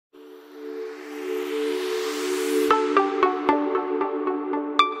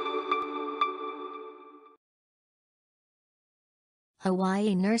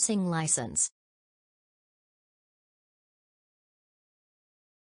Hawaii nursing license.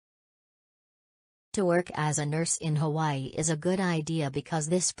 To work as a nurse in Hawaii is a good idea because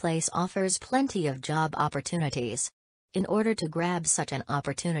this place offers plenty of job opportunities. In order to grab such an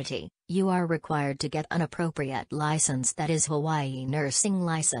opportunity, you are required to get an appropriate license, that is Hawaii nursing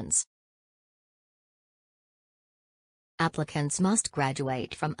license. Applicants must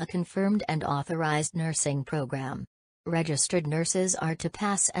graduate from a confirmed and authorized nursing program. Registered nurses are to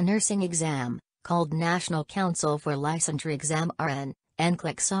pass a nursing exam, called National Council for Licensure Exam (RN),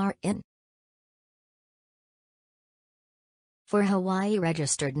 NCLEX-RN. For Hawaii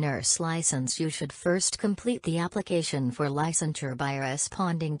registered nurse license, you should first complete the application for licensure by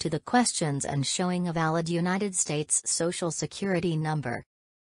responding to the questions and showing a valid United States Social Security number.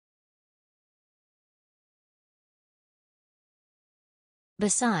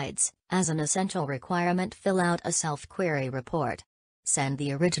 Besides, as an essential requirement, fill out a self-query report. Send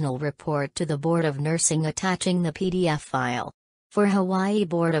the original report to the Board of Nursing attaching the PDF file. For Hawaii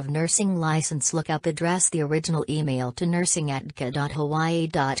Board of Nursing License Lookup, address the original email to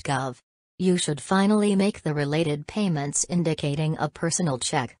nursing@ka.hawaii.gov. You should finally make the related payments indicating a personal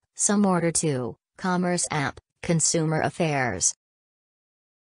check, some order to Commerce App, Consumer Affairs.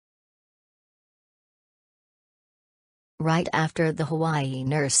 Right after the Hawaii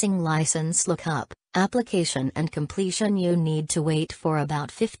nursing license lookup, application and completion, you need to wait for about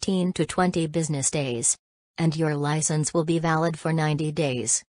 15 to 20 business days. And your license will be valid for 90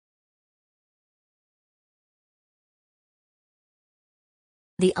 days.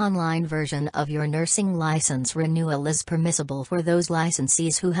 The online version of your nursing license renewal is permissible for those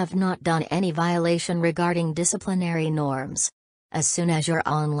licensees who have not done any violation regarding disciplinary norms. As soon as your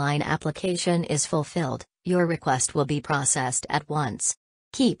online application is fulfilled, your request will be processed at once.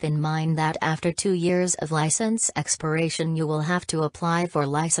 Keep in mind that after 2 years of license expiration, you will have to apply for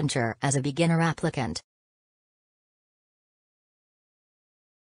licensure as a beginner applicant.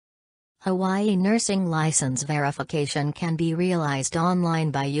 Hawaii nursing license verification can be realized online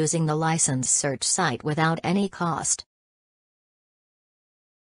by using the license search site without any cost.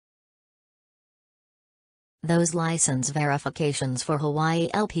 Those license verifications for Hawaii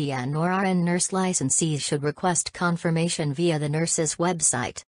LPN or RN nurse licensees should request confirmation via the nurse's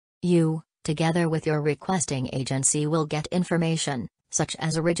website. You, together with your requesting agency, will get information, such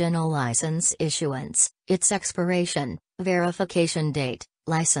as original license issuance, its expiration, verification date,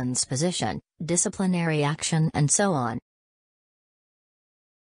 license position, disciplinary action, and so on.